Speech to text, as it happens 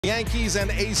Yankees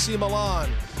and AC Milan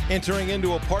entering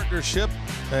into a partnership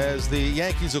as the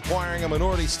Yankees acquiring a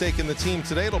minority stake in the team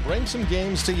today. It'll bring some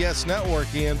games to Yes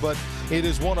Network, Ian, but it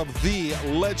is one of the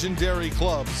legendary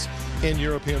clubs in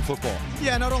European football.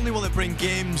 Yeah, not only will it bring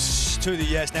games to the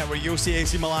Yes Network, you'll see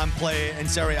AC Milan play in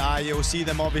Serie A, you'll see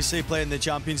them obviously play in the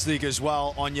Champions League as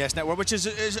well on Yes Network, which is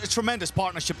a tremendous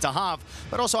partnership to have.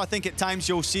 But also I think at times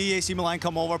you'll see AC Milan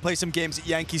come over, play some games at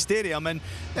Yankee Stadium, and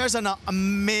there's an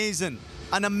amazing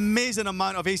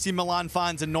amount of AC Milan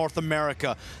fans in North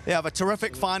America. They have a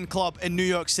terrific fan club in New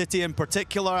York City in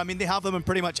particular. I mean, they have them in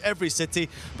pretty much every city,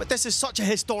 but this is such a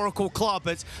historical club.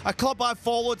 It's a club I've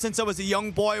followed since I was a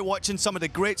young boy, watching some of the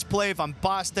greats play, Van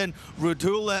Basten,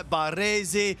 Rudula,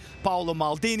 Baresi, Paolo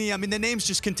Maldini. I mean, the names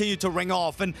just continue to ring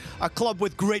off, and a club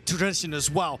with great tradition as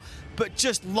well. But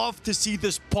just love to see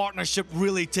this partnership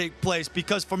really take place,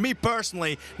 because for me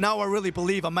personally, now I really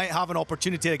believe I might have an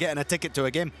opportunity to get in a ticket to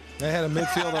a game. They had a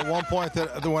midfield at one point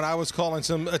that when I was calling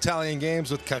some Italian games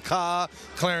with Kaká,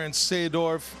 Clarence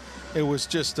Seedorf. It was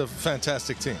just a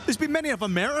fantastic team. There's been many of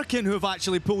American who have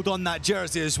actually pulled on that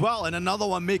jersey as well, and another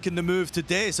one making the move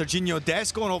today, Serginho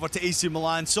Dest, going over to AC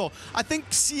Milan. So I think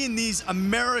seeing these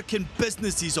American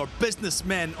businesses or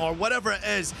businessmen or whatever it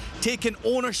is taking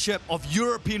ownership of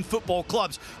European football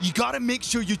clubs, you got to make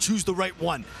sure you choose the right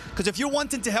one. Because if you're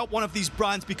wanting to help one of these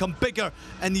brands become bigger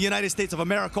in the United States of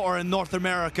America or in North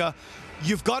America,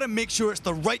 you've got to make sure it's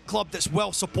the right club that's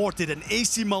well supported, and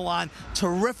AC Milan,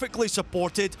 terrifically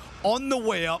supported on the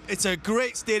way up. It's a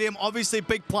great stadium, obviously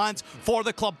big plans for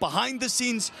the club behind the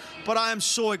scenes, but I am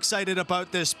so excited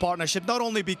about this partnership, not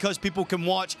only because people can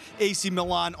watch AC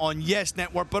Milan on Yes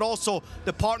Network, but also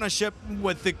the partnership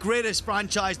with the greatest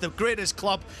franchise, the greatest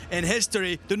club in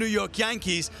history, the New York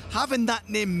Yankees. Having that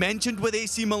name mentioned with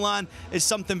AC Milan is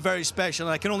something very special,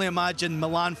 and I can only imagine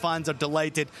Milan fans are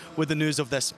delighted with the news of this.